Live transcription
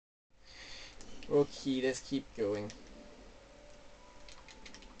Okay, let's keep going.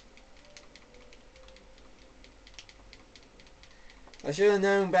 I should have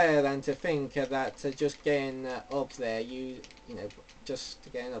known better than to think that just getting up there, just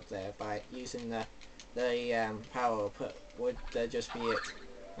getting up there by using the power up would just be it.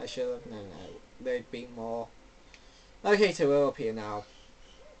 I should have known that there'd be more. Okay, so we're up here now.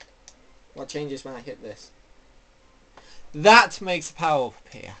 What changes when I hit this? That makes the power up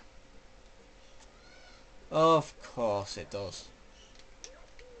appear. Of course it does.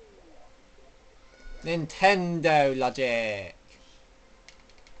 Nintendo logic.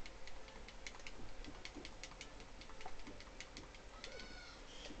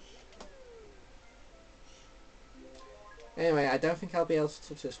 Anyway, I don't think I'll be able to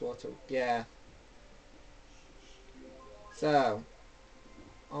touch this water. Yeah. So.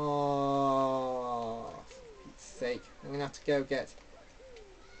 Oh, for Pete's sake. I'm going to have to go get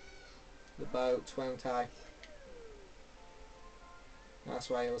the boat, won't I?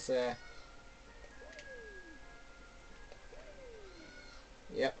 That's why it was there.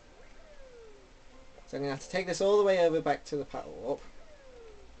 Yep. So I'm going to have to take this all the way over back to the power up.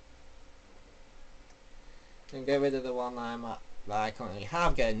 And get rid of the one that I currently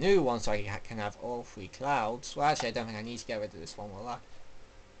have. Get a new one so I can have all 3 clouds. Well, actually, I don't think I need to get rid of this one, will I?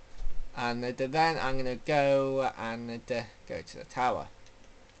 And then I'm going to go and go to the tower.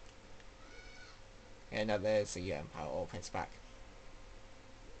 Yeah, no, there's the power up. It's back.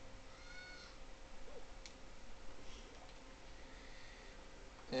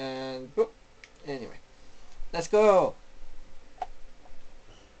 And boop. Anyway, let's go.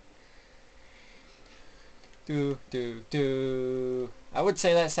 I would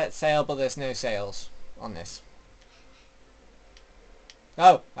say let's set sail, but there's no sails on this.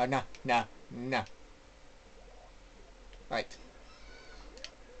 Oh no. Right.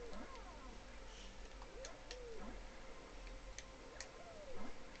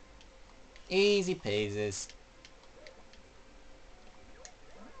 Easy peasies.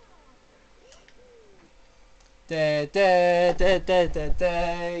 You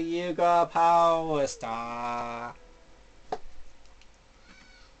got a power star.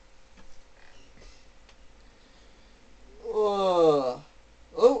 Oh,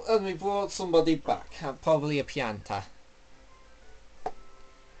 and we brought somebody back. Probably a Pianta.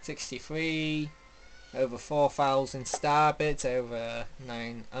 63. Over 4,000 star bits. Over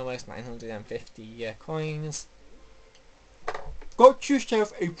almost 950 coins. Got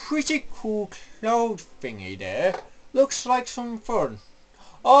yourself a pretty cool cloud thingy there. Looks like some fun.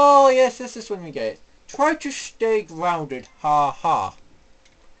 Oh yes, this is when we get it. Try to stay grounded, ha ha.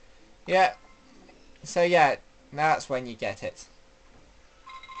 Yeah, so yeah, that's when you get it.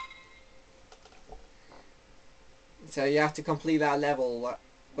 So you have to complete that level,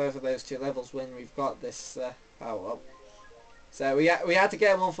 both of those 2 levels when we've got this power up. So we had to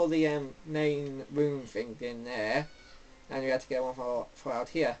get one for the main room thing in there. And we had to get one for out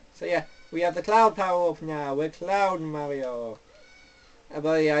here. So yeah, we have the cloud power up now. We're Cloud Mario.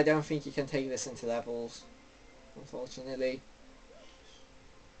 But yeah, I don't think you can take this into levels, unfortunately.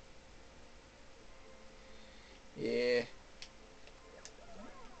 Yeah.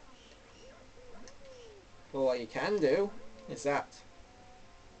 But what you can do is that.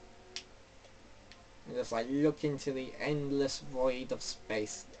 And just like look into the endless void of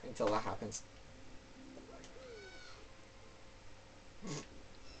space until that happens.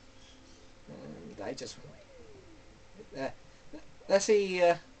 And I just... let's see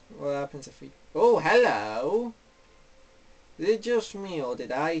what happens if we... Oh, hello! Is it just me or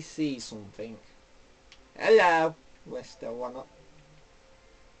did I see something? Hello! We're still 1 up.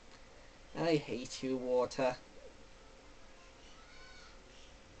 I hate you, water.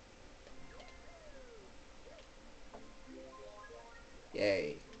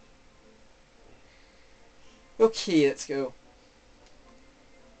 Yay. Okay, let's go.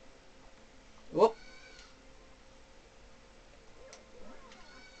 Whoop.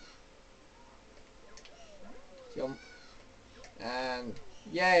 Jump. And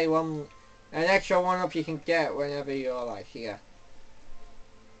yay, an extra 1 up you can get whenever you're like here.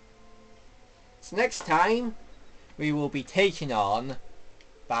 So next time we will be taking on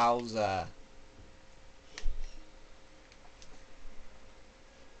Bowser.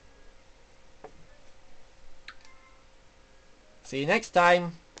 See you next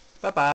time. Bye bye.